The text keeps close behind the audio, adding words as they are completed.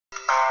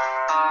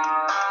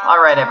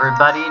Alright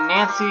everybody,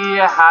 Nancy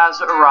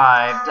has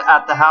arrived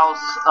at the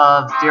house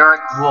of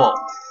Derek Wolfe.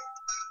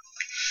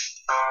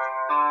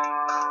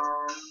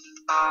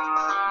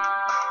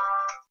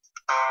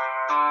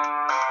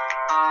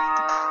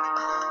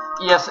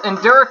 Yes, and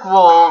Derek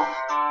Wolfe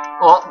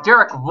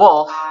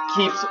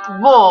keeps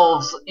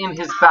wolves in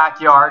his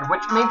backyard,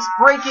 which makes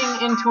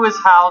breaking into his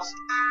house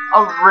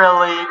a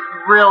really,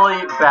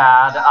 really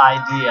bad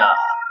idea.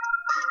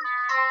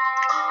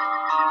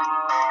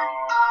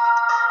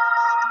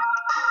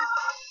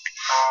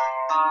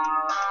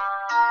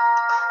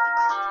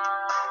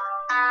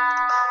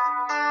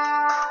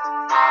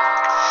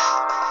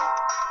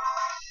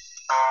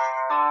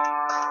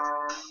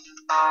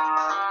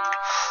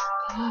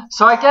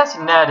 So I guess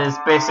Ned is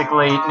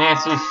basically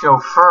Nancy's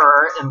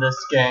chauffeur in this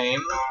game.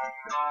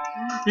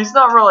 He's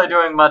not really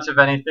doing much of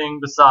anything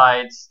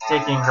besides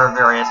taking her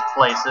various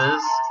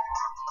places.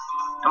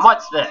 And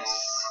what's this?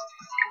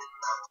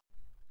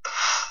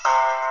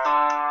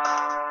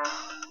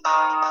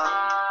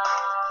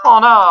 Oh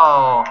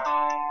no!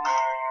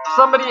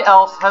 Somebody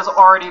else has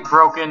already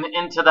broken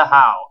into the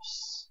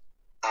house.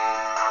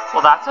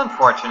 Well, that's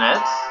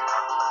unfortunate.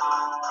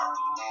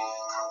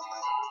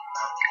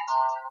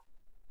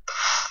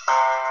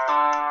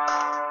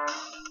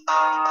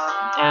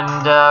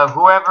 And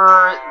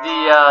whoever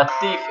the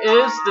thief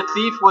is, the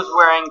thief was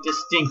wearing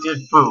distinctive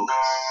boots.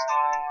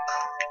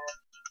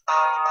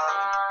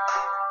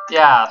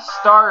 Yeah,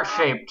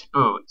 star-shaped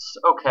boots.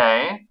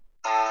 Okay.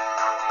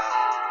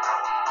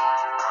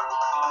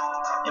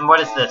 And what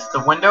is this?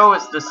 The window?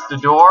 Is this the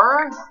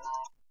door?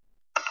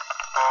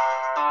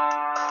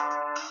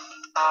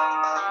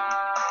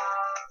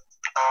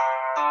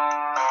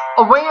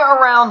 A way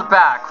around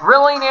back.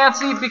 Really,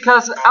 Nancy?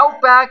 Because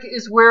out back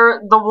is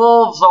where the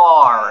wolves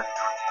are.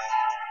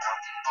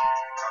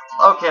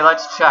 Okay,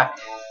 let's check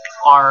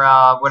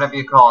our, whatever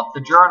you call it,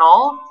 the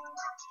journal.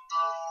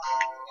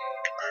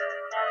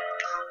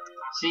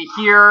 See,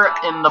 here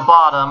in the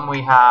bottom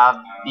we have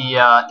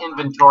the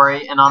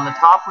inventory, and on the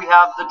top we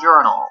have the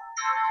journal.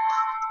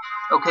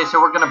 Okay, so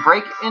we're going to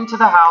break into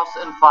the house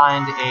and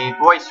find a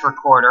voice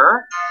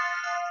recorder.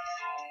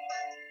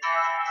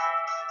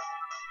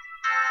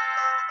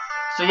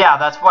 So yeah,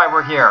 that's why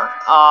we're here.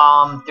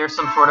 There's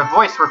some sort of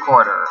voice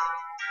recorder.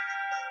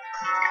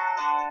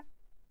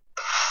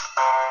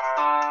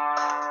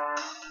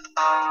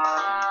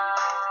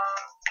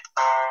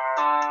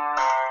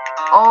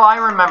 Oh, I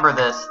remember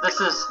this. This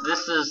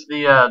is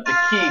the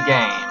key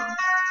game.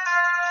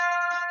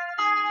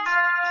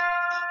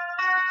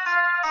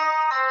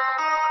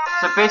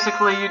 So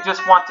basically, you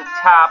just want to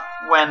tap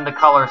when the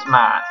colors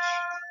match.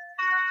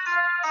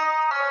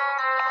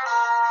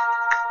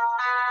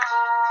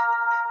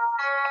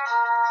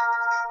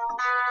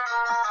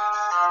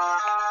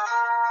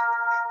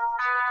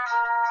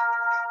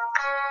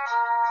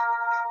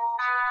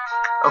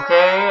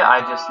 Okay,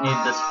 I just need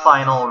this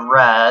final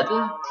red.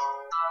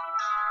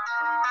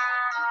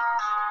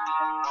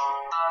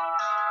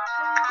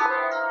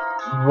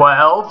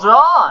 Well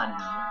done!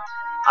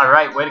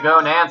 Alright, way to go,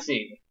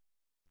 Nancy.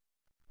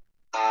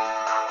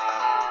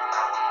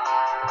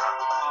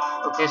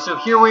 Okay, so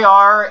here we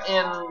are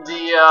in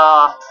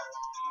the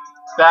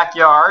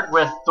backyard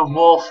with the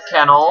wolf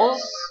kennels.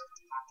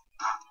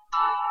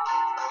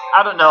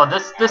 I don't know,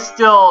 this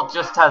still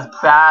just has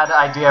bad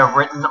idea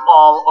written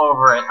all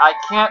over it. I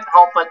can't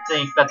help but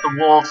think that the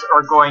wolves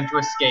are going to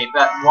escape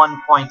at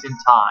one point in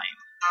time.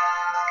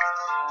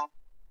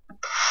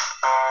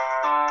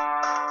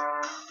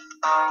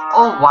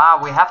 Oh wow,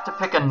 we have to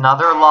pick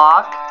another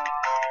lock?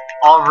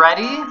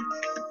 Already?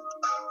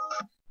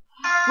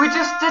 We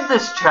just did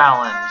this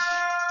challenge.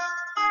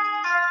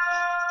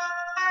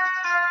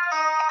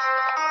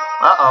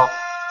 Uh-oh.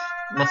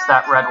 Missed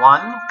that red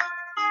one.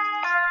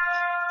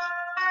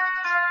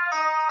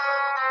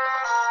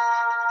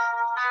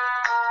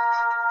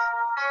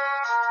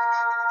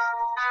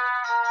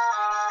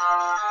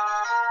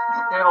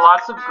 Okay,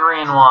 lots of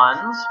green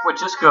ones,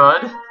 which is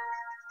good.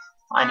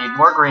 I need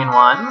more green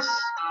ones.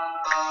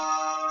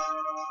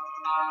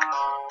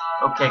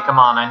 Okay, come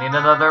on, I need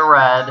another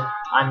red.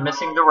 I'm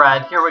missing the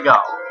red. Here we go.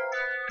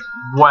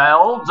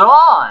 Well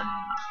done!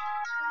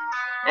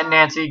 And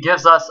Nancy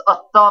gives us a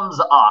thumbs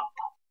up.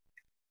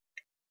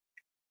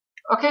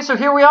 Okay, so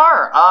here we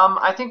are.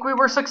 I think we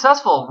were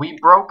successful. We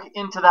broke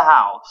into the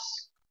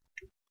house.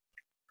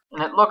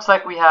 And it looks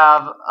like we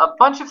have a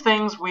bunch of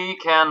things we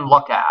can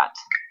look at.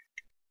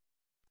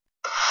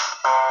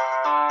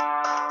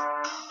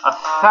 A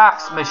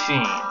fax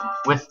machine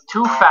with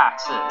 2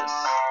 faxes.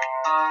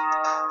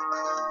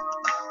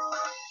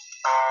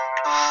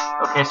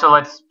 Okay, so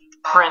let's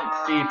print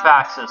the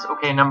faxes.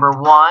 Okay, number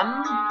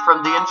 1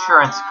 from the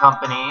insurance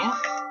company.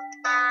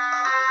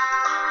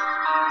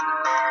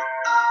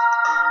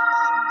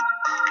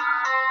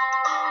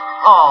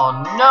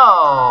 Oh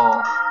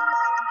no!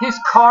 His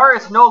car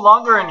is no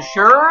longer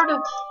insured?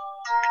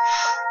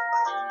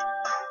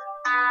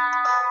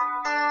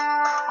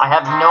 I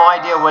have no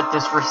idea what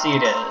this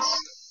receipt is.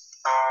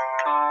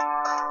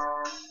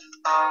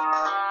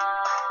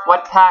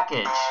 What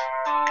package?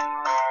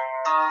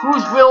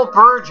 Who's Will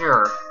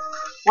Berger?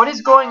 What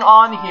is going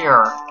on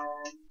here?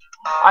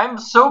 I'm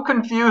so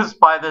confused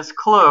by this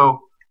clue.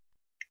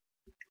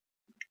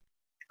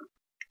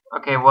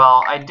 Okay,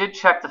 well, I did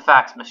check the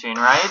fax machine,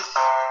 right?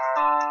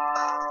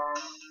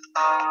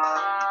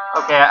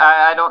 Okay,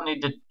 I don't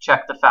need to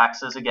check the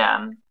faxes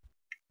again.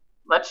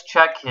 Let's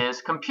check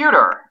his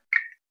computer.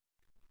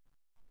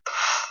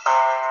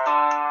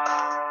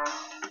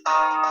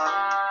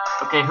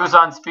 Okay, who's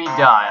on speed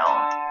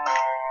dial?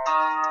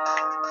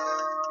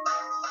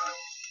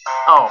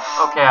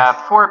 Oh, okay, I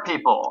have 4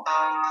 people.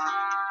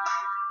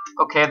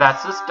 Okay,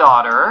 that's his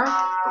daughter.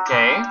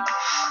 Okay.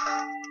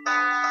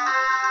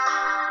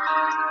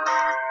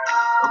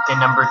 Okay,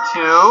 number 2.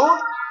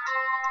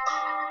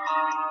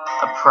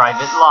 A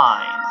private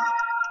line.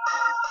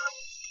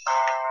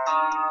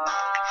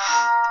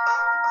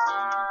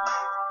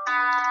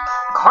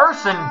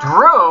 Carson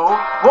Drew?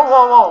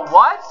 Whoa,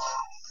 what?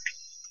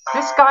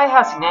 This guy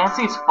has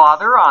Nancy's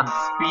father on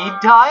speed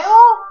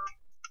dial?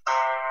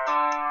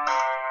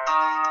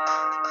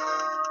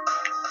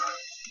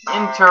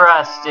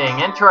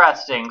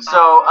 Interesting.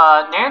 So,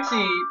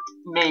 Nancy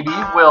maybe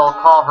will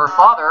call her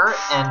father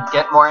and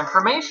get more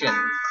information.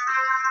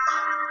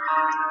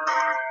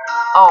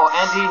 Oh,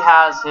 and he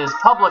has his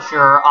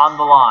publisher on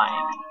the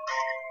line.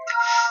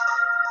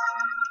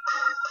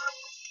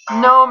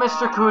 No,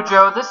 Mr.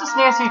 Cujo, this is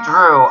Nancy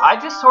Drew. I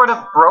just sort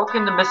of broke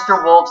into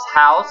Mr. Wolfe's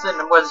house and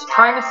was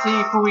trying to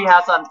see who he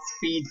has on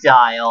speed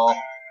dial.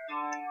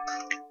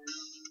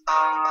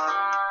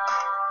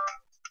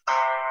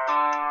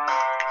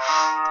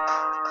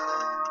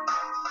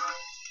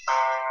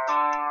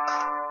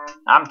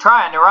 I'm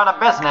trying to run a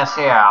business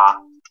here.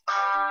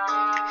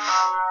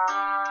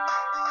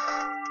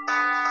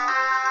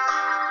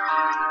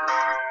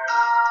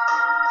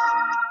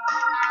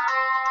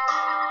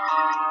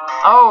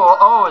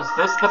 Oh, is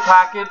this the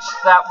package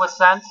that was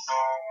sent?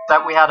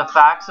 That we had a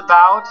fax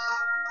about?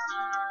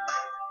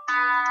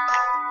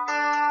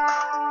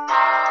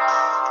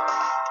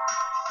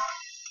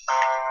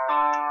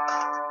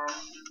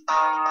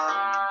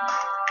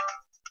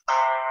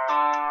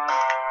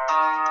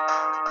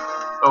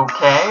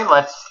 Okay,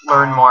 let's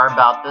learn more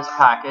about this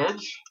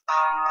package.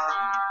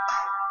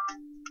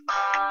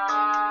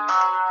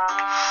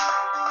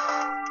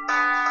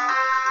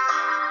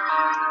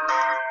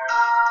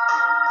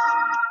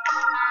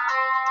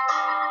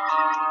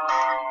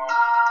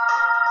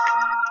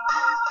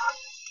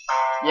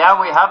 Yeah,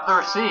 we have the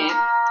receipt.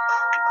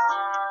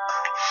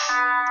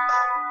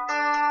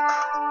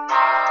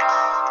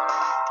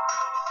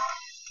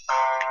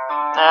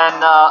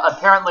 And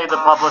apparently the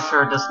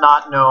publisher does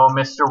not know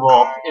Mr.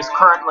 Wolfe is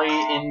currently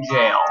in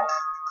jail.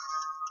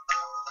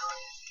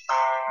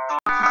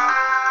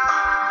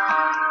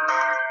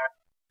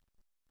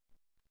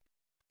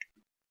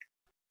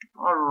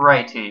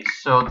 Alrighty,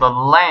 so the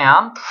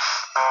lamp...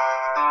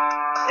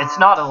 It's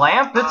not a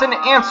lamp, it's an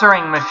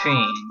answering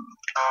machine.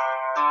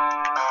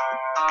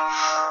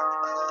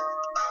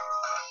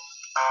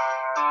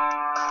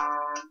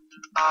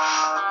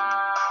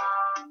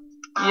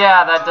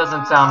 Yeah, that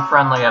doesn't sound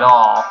friendly at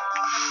all.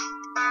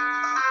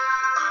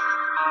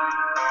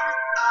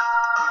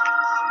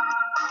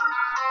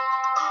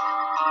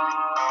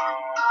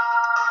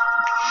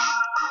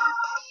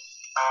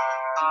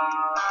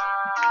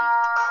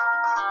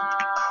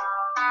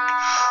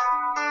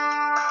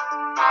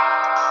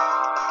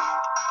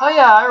 Oh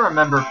yeah, I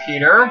remember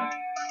Peter.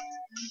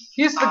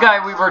 He's the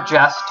guy we were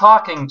just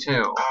talking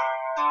to.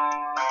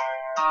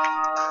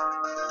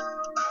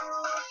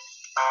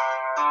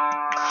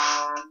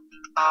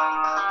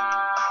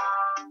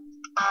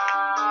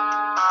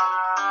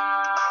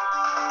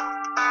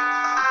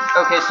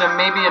 Okay, so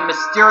maybe a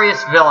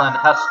mysterious villain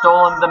has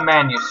stolen the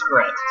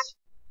manuscript.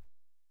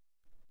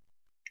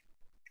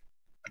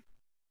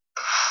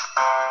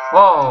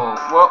 Whoa,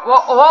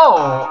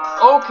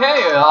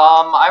 okay,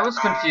 I was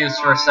confused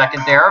for a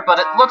second there, but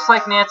it looks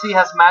like Nancy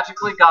has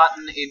magically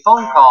gotten a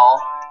phone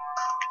call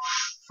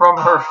from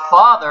her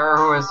father,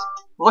 who is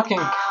looking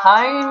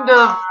kind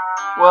of,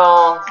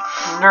 well,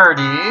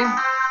 nerdy.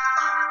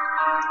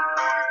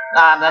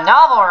 The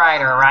novel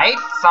writer, right?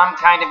 Some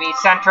kind of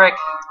eccentric,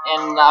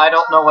 and I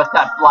don't know what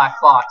that black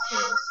box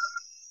is.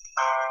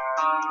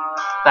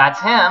 That's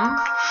him.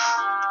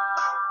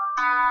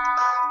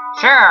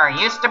 Sure,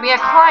 used to be a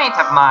client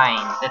of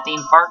mine. The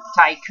theme park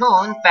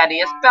tycoon,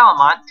 Thaddeus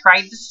Belmont,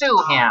 tried to sue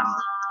him.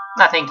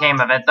 Nothing came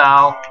of it,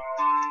 though.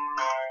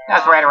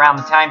 That was right around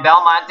the time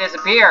Belmont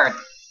disappeared.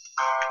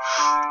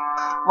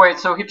 Wait,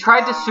 so he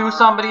tried to sue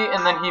somebody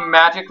and then he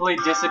magically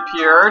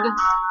disappeared?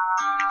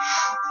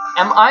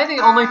 Am I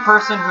the only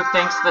person who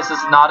thinks this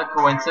is not a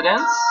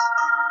coincidence?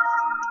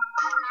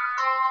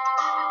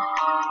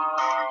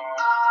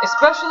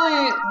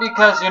 Especially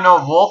because, you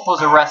know, Wolfe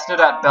was arrested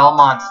at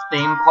Belmont's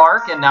theme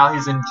park and now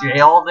he's in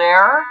jail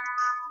there.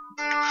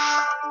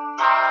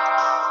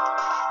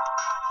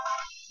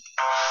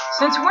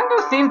 Since when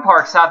do theme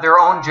parks have their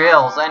own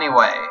jails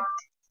anyway?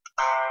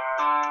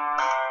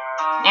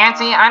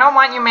 Nancy, I don't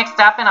want you mixed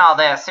up in all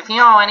this. If you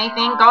know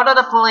anything, go to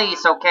the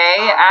police,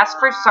 okay? Ask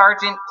for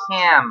Sergeant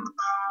Kim.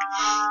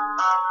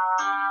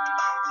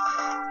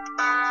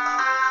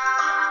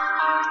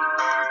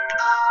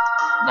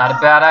 Not a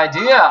bad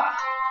idea.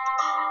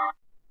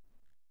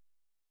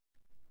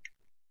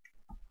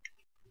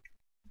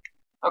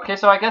 Okay,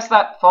 so I guess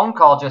that phone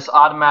call just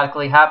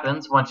automatically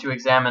happens once you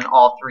examine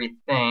all three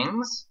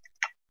things.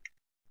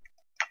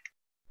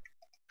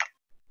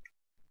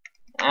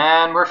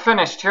 And we're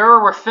finished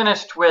here. We're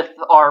finished with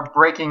our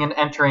breaking and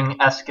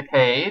entering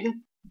escapade.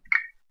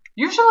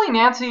 Usually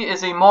Nancy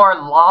is a more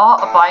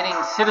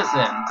law-abiding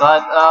citizen,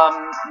 but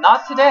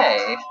not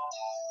today.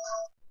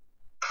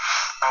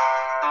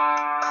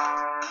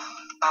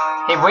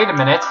 Hey, wait a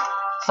minute.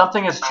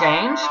 Something has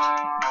changed?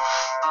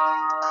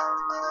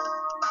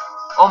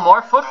 Oh,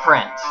 more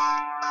footprints.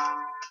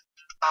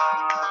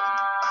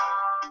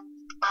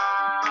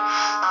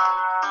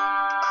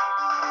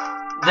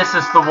 This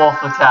is the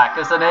wolf attack,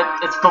 isn't it?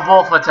 It's the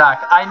wolf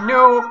attack. I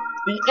knew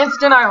the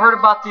instant I heard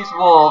about these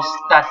wolves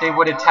that they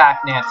would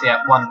attack Nancy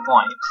at one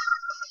point.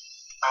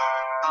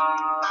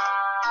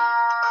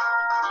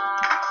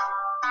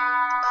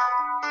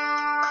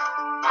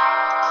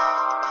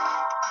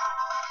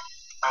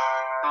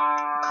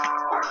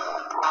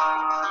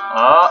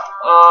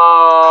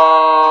 Uh-oh.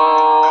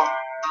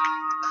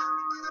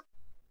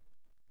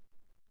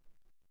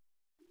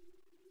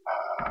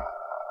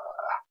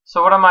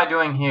 So what am I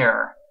doing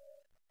here?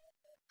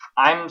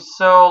 I'm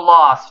so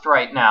lost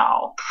right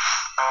now.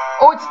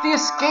 Oh, it's the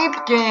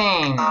escape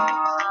game!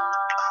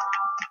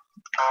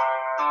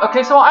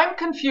 Okay, so I'm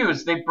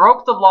confused. They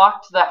broke the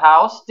lock to the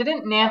house.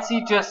 Didn't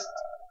Nancy just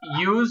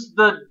use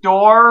the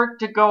door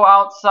to go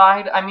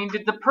outside? I mean,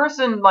 did the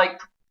person, like,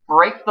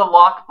 break the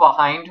lock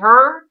behind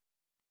her?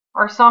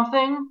 Or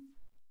something?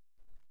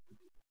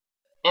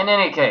 In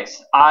any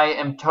case, I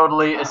am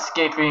totally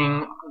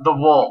escaping the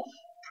wolf.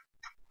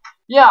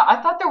 Yeah,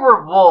 I thought there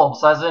were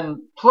wolves, as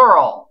in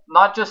plural,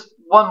 not just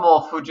one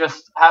wolf who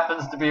just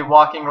happens to be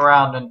walking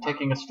around and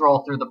taking a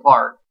stroll through the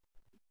park.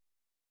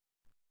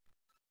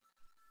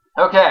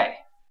 Okay.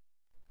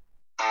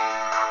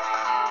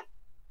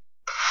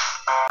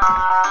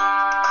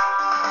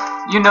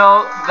 You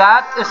know,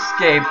 that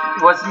escape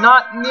was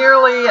not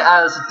nearly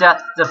as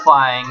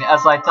death-defying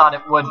as I thought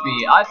it would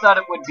be. I thought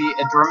it would be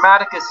a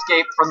dramatic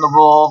escape from the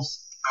wolves.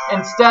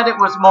 Instead, it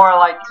was more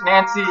like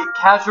Nancy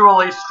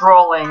casually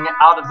strolling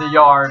out of the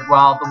yard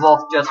while the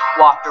wolf just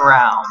walked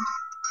around.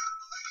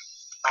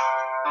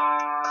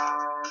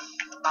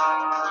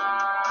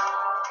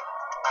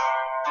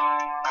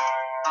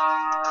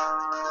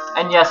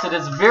 And yes, it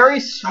is very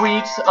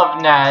sweet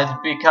of Ned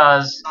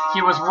because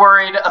he was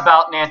worried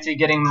about Nancy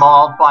getting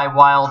mauled by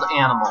wild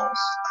animals.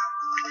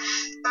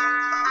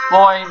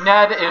 Boy,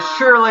 Ned is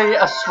surely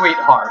a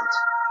sweetheart.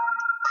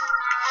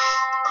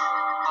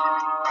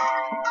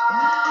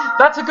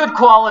 That's a good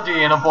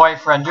quality in a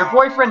boyfriend. Your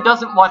boyfriend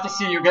doesn't want to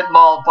see you get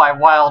mauled by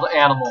wild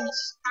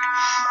animals.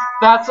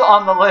 That's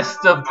on the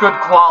list of good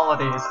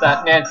qualities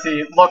that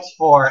Nancy looks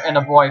for in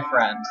a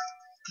boyfriend.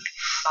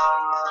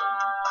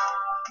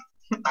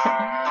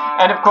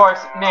 And of course,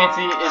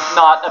 Nancy is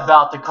not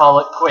about to call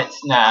it quits,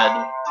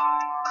 Ned.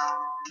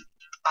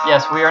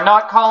 Yes, we are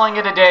not calling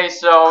it a day,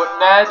 so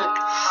Ned,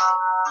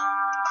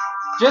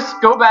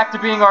 just go back to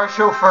being our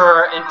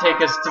chauffeur and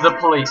take us to the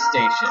police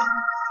station.